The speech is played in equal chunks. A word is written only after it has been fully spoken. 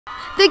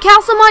The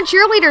Castlemont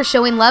cheerleaders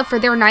showing love for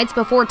their Knights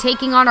before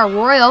taking on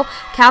Arroyo.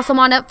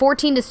 Castlemont up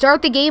 14 to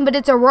start the game, but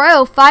it's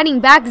Arroyo fighting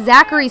back.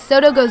 ZACHARY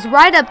SOTO goes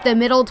right up the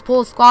middle to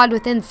pull squad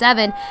within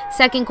 7.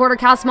 Second quarter,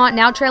 Castlemont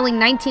now trailing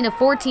 19 to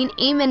 14,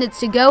 8 minutes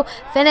to go.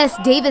 FYNES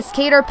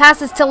DAVIS-CADER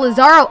passes to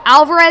LAZARO.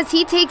 ALVAREZ,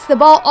 he takes the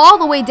ball all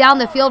the way down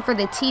the field for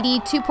the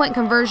TD. 2-point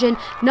conversion,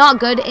 not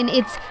good, and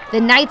it's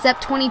the Knights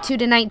up 22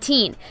 to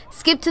 19.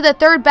 Skip to the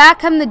third, back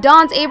come the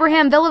Dons.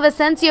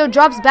 VILLAVICENCIO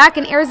drops back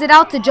and airs it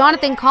out to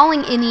Jonathan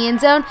Calling in the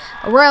end zone.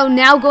 Arroyo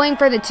now going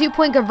for the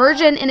 2-point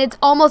conversion, and it's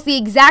almost the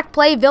exact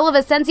play.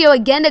 VILLAVICENCIO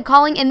again to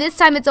Calling, and this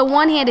time it's a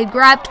one-handed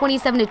grab,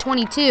 27 to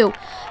 22.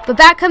 But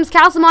back comes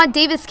Castlemont.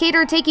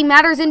 DAVIS-CADER taking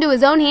matters into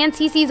his own hands.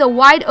 He sees a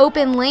wide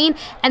open lane,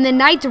 and the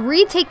Knights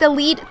retake the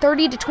lead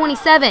 30 to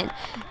 27.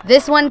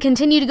 This one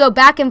continued to go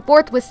back and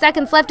forth with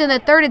seconds left in the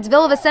third. It's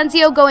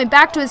VILLAVICENCIO going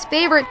back to his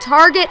favorite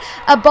target.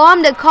 A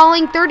bomb to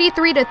Calling,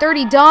 33 to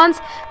 30 Dons.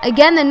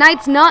 Again, the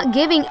Knights not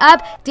giving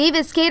up.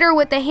 DAVIS-CADER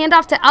with the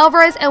handoff to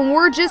ALVAREZ, and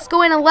we're just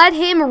going to let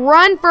him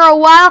run for a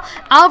while.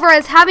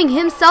 ALVAREZ having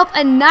himself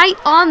a night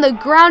on the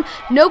ground.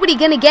 Nobody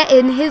going to get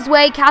in his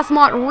way.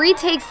 Castlemont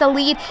retakes the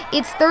lead.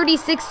 It's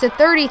 36 to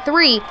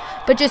 33,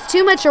 but just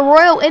too much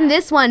Arroyo in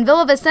this one.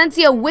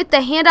 VILLAVICENCIO with the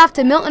handoff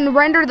to Milton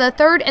Render the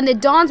third, and the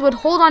Dons would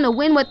hold on to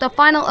win with the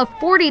final of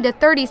 40 to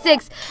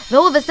 36.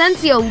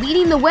 VILLAVICENCIO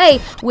leading the way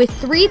with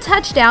 3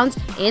 touchdowns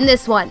in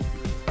this one.